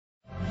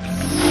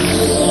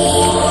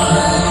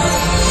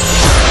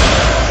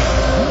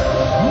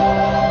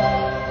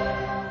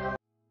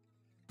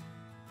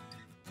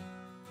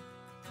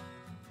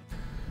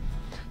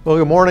Well,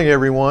 good morning,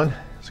 everyone.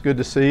 It's good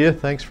to see you.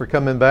 Thanks for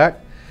coming back.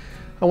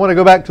 I want to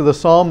go back to the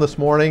Psalm this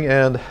morning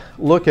and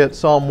look at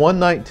Psalm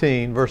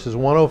 119, verses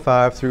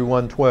 105 through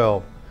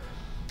 112.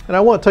 And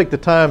I want to take the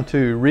time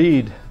to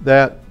read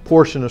that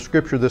portion of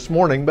Scripture this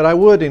morning, but I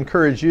would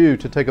encourage you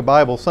to take a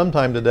Bible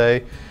sometime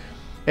today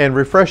and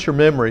refresh your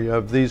memory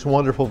of these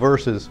wonderful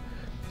verses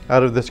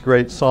out of this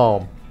great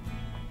Psalm.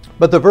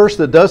 But the verse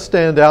that does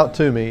stand out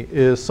to me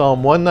is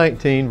Psalm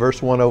 119,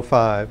 verse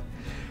 105.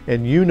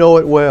 And you know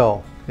it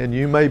well, and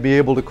you may be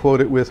able to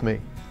quote it with me.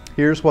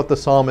 Here's what the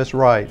psalmist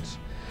writes.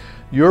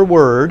 Your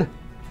word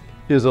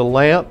is a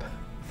lamp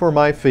for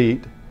my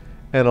feet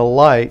and a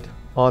light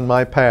on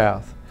my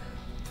path.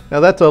 Now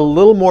that's a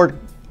little more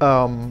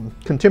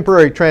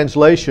contemporary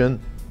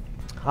translation.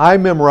 I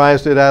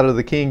memorized it out of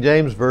the King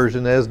James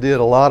Version, as did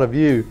a lot of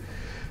you.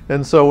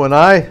 And so when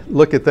I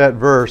look at that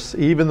verse,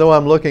 even though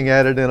I'm looking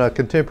at it in a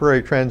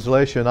contemporary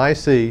translation, I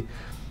see,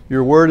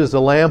 your word is a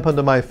lamp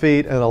unto my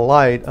feet and a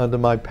light unto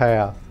my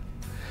path.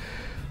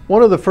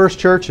 One of the first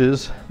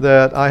churches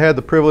that I had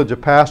the privilege of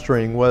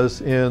pastoring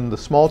was in the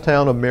small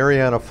town of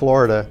Marianna,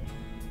 Florida.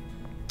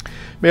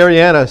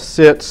 Marianna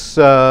sits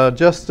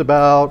just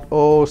about,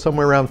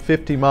 somewhere around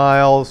 50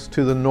 miles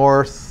to the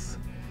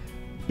northeast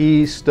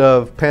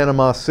of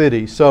Panama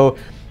City. So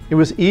it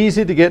was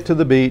easy to get to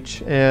the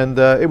beach, and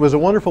it was a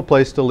wonderful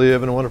place to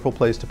live and a wonderful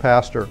place to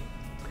pastor.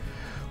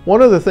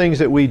 One of the things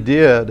that we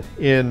did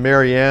in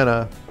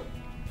Marianna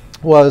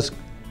was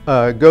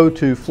go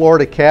to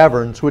Florida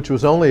Caverns, which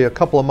was only a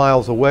couple of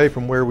miles away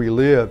from where we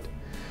lived.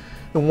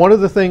 And one of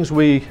the things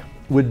we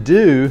would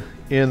do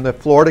in the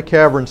Florida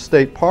Caverns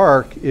State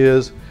Park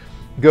is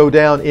go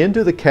down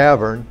into the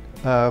cavern,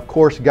 of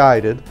course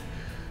guided,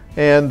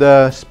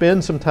 and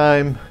spend some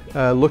time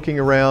looking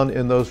around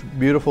in those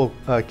beautiful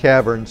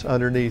caverns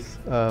underneath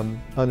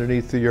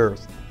the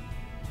earth.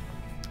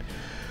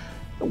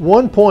 At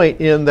one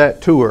point in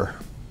that tour,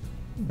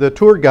 the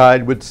tour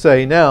guide would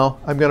say, now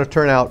I'm going to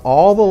turn out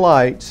all the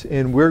lights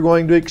and we're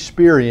going to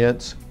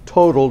experience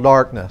total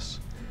darkness.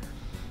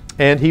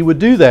 And he would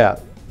do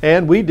that.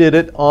 And we did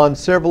it on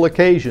several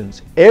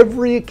occasions.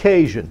 Every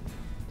occasion,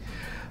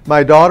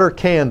 my daughter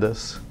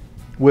Candace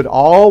would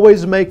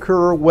always make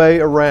her way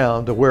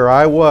around to where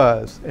I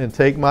was and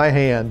take my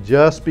hand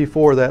just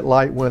before that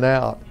light went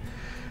out.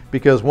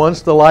 Because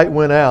once the light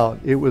went out,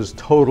 it was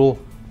total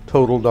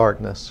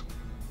darkness.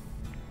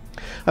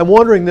 I'm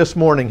wondering this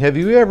morning, have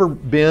you ever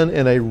been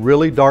in a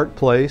really dark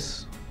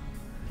place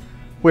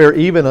where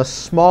even a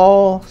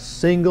small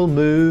single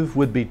move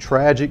would be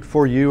tragic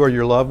for you or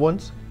your loved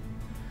ones?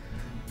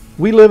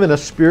 We live in a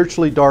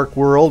spiritually dark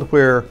world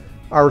where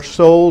our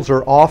souls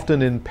are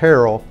often in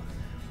peril.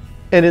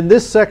 And in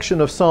this section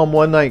of Psalm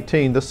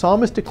 119, the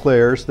psalmist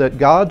declares that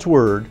God's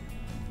word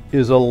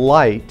is a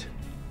light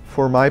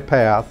for my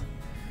path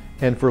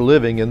and for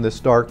living in this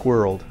dark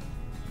world.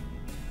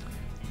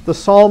 The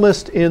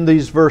psalmist in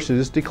these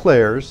verses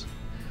declares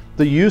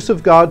the use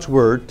of God's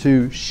word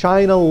to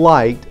shine a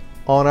light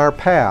on our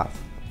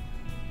path.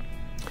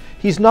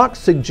 He's not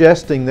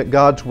suggesting that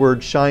God's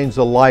word shines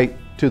a light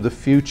to the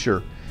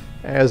future,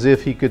 as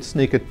if he could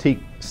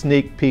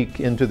sneak peek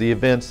into the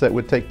events that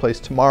would take place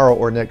tomorrow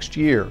or next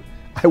year.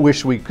 I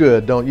wish we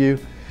could, don't you?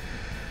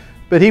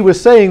 But he was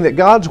saying that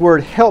God's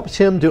word helps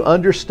him to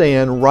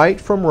understand right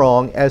from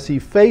wrong as he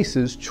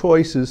faces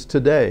choices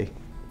today.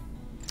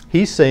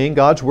 He's saying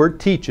God's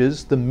word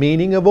teaches the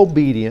meaning of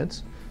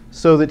obedience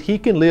so that he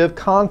can live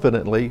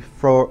confidently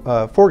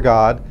for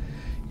God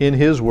in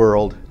his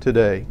world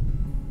today.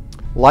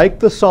 Like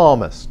the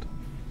psalmist,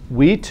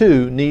 we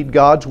too need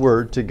God's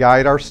word to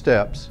guide our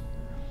steps.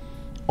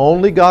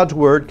 Only God's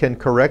word can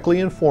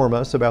correctly inform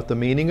us about the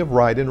meaning of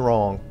right and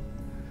wrong.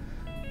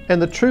 And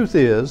the truth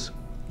is,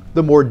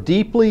 the more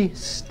deeply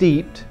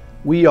steeped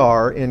we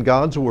are in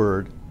God's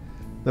word,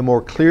 the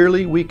more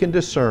clearly we can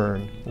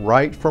discern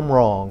right from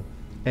wrong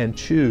and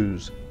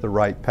choose the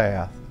right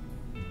path.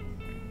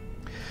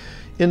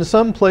 In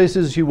some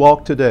places you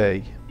walk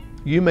today,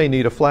 you may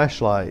need a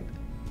flashlight,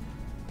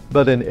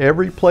 but in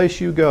every place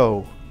you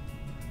go,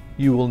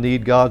 you will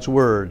need God's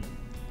word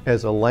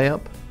as a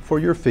lamp for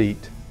your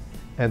feet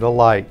and a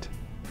light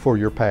for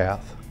your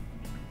path.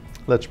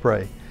 Let's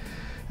pray.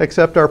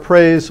 Accept our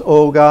praise,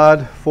 O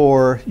God,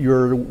 for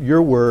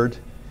your word.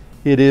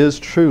 It is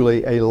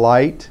truly a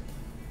light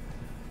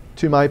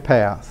to my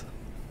path.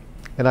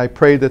 And I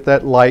pray that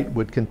that light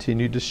would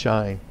continue to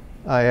shine.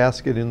 I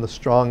ask it in the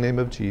strong name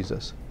of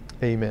Jesus.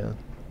 Amen.